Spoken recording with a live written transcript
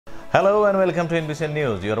Hello and welcome to Inbcn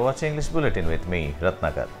News. You are watching English Bulletin with me,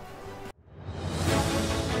 Ratnakar.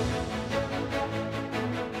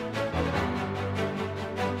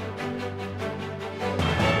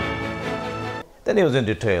 The news in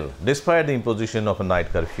detail. Despite the imposition of a night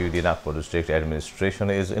curfew, the Aapko district administration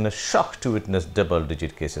is in a shock to witness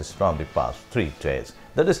double-digit cases from the past 3 days.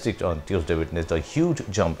 The district on Tuesday witnessed a huge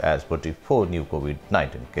jump as 44 new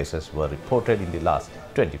COVID-19 cases were reported in the last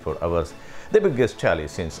 24 hours, the biggest tally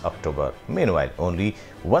since October. Meanwhile, only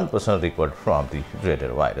 1% recovered from the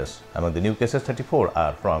dreaded virus. Among the new cases, 34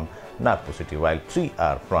 are from Nagpur city, while 3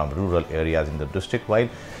 are from rural areas in the district, while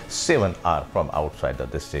 7 are from outside the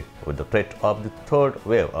district. With the threat of the third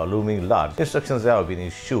wave looming large, instructions have been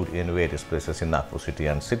issued in various places in Nagpur city,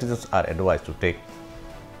 and citizens are advised to take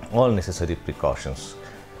all necessary precautions.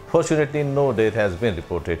 Fortunately, no death has been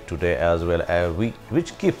reported today as well,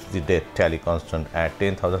 which keeps the death tally constant at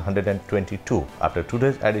 10,122. After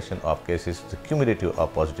today's addition of cases, the cumulative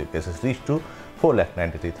of positive cases reached to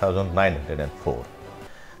 4,93,904.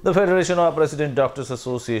 The Federation of Resident Doctors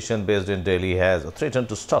Association based in Delhi has threatened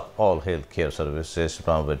to stop all health care services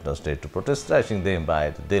from Wednesday to protest slashing them by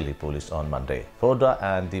the Delhi police on Monday. FODA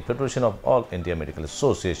and the Federation of All India Medical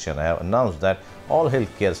Association have announced that all health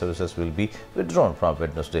care services will be withdrawn from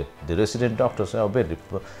Wednesday. The resident doctors have been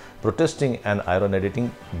protesting an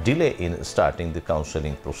irritating delay in starting the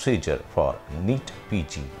counselling procedure for NEET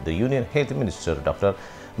PG. The Union Health Minister Dr.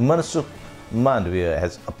 Mansukh Mandavia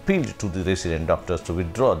has appealed to the resident doctors to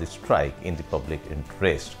withdraw the strike in the public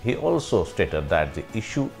interest. He also stated that the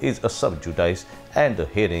issue is a sub judice and the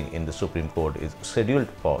hearing in the Supreme Court is scheduled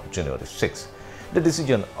for January 6. The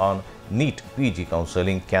decision on NEET PG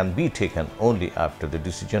counselling can be taken only after the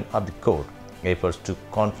decision of the court. Efforts to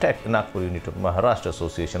contact Nagpur unit of Maharashtra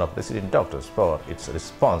Association of Resident Doctors for its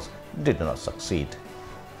response did not succeed.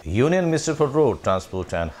 Union Minister for Road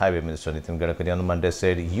Transport and Highway Minister Nitin Gadkari on Monday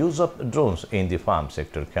said use of drones in the farm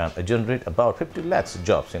sector can generate about 50 lakhs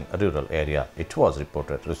jobs in a rural area. It was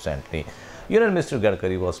reported recently. Union Minister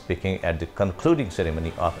Gadkari was speaking at the concluding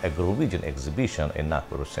ceremony of Agrovision exhibition in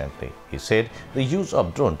Nagpur recently. He said the use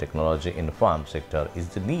of drone technology in the farm sector is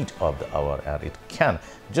the need of the hour and it can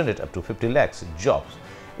generate up to 50 lakhs jobs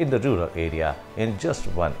in the rural area in just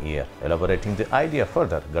 1 year. Elaborating the idea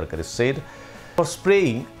further, Gadkari said, for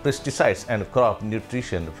spraying pesticides and crop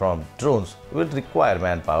nutrition from drones will require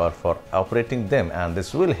manpower for operating them, and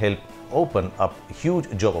this will help open up huge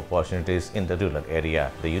job opportunities in the rural area.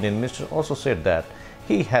 The Union Minister also said that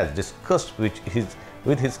he has discussed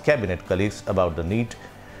with his cabinet colleagues about the need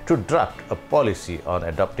to draft a policy on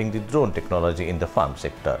adopting the drone technology in the farm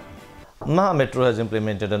sector. Maha Metro has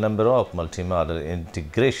implemented a number of multi-modal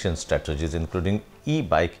integration strategies, including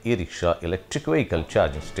e-bike, e-rickshaw, electric vehicle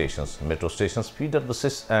charging stations, metro stations, feeder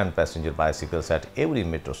buses and passenger bicycles at every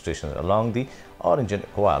metro station along the Orange and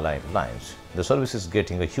Aqua Line lines. The service is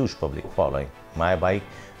getting a huge public following. My Bike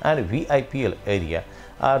and VIPL area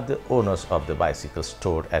are the owners of the bicycles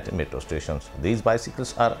stored at metro stations. These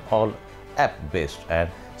bicycles are all app-based and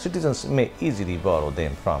citizens may easily borrow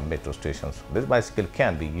them from metro stations. This bicycle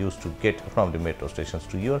can be used to get from the metro stations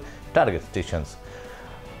to your target stations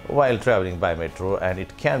while traveling by metro, and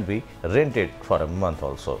it can be rented for a month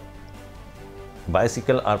also.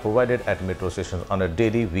 Bicycles are provided at metro stations on a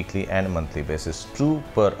daily, weekly and monthly basis. 2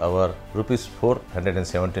 per hour, rupees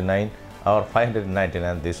 479 or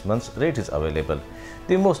 599 this month's rate is available.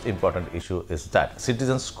 The most important issue is that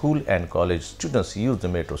citizens, school and college students use the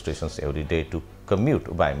metro stations every day to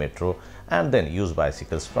commute by metro and then use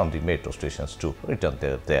bicycles from the metro stations to return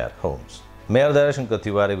to their homes. Mayor Darashankar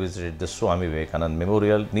Tiwari visited the Swami Vivekananda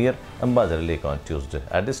Memorial near Ambazar Lake on Tuesday.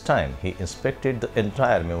 At this time, he inspected the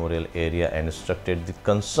entire memorial area and instructed the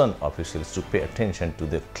concerned officials to pay attention to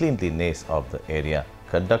the cleanliness of the area,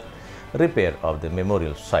 conduct repair of the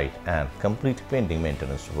memorial site and complete pending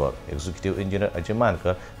maintenance work. Executive Engineer Ajay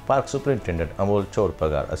Mankar, Park Superintendent Amol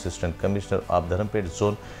Chaudpagar, Assistant Commissioner of Dharampet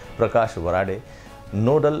Zone Prakash Varade,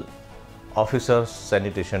 Nodal Officer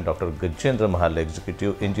Sanitation Dr. Gajendra Mahal,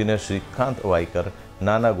 Executive Engineer Shrikant Vaikar,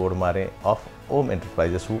 Nana Godmare of Om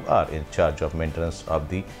Enterprises, who are in charge of maintenance of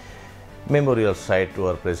the memorial site,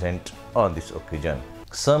 were present on this occasion.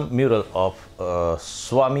 Some mural of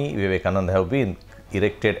Swami Vivekananda have been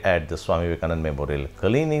erected at the Swami Vivekananda Memorial.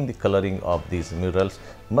 Cleaning the coloring of these murals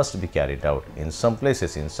must be carried out. In some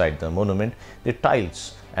places inside the monument, the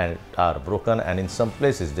tiles are broken, and in some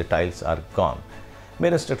places the tiles are gone.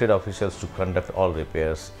 Mayor instructed officials to conduct all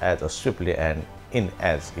repairs as swiftly and in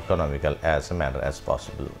as economical as a manner as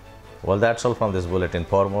possible. Well, that's all from this bulletin.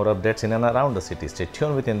 For more updates in and around the city, stay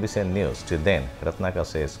tuned with Inbcn News. Till then, Ratnakar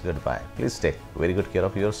says goodbye. Please take very good care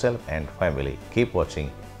of yourself and family. Keep watching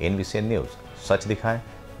Inbcn news, सच दिखाएं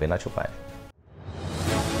बिना छुपाएं।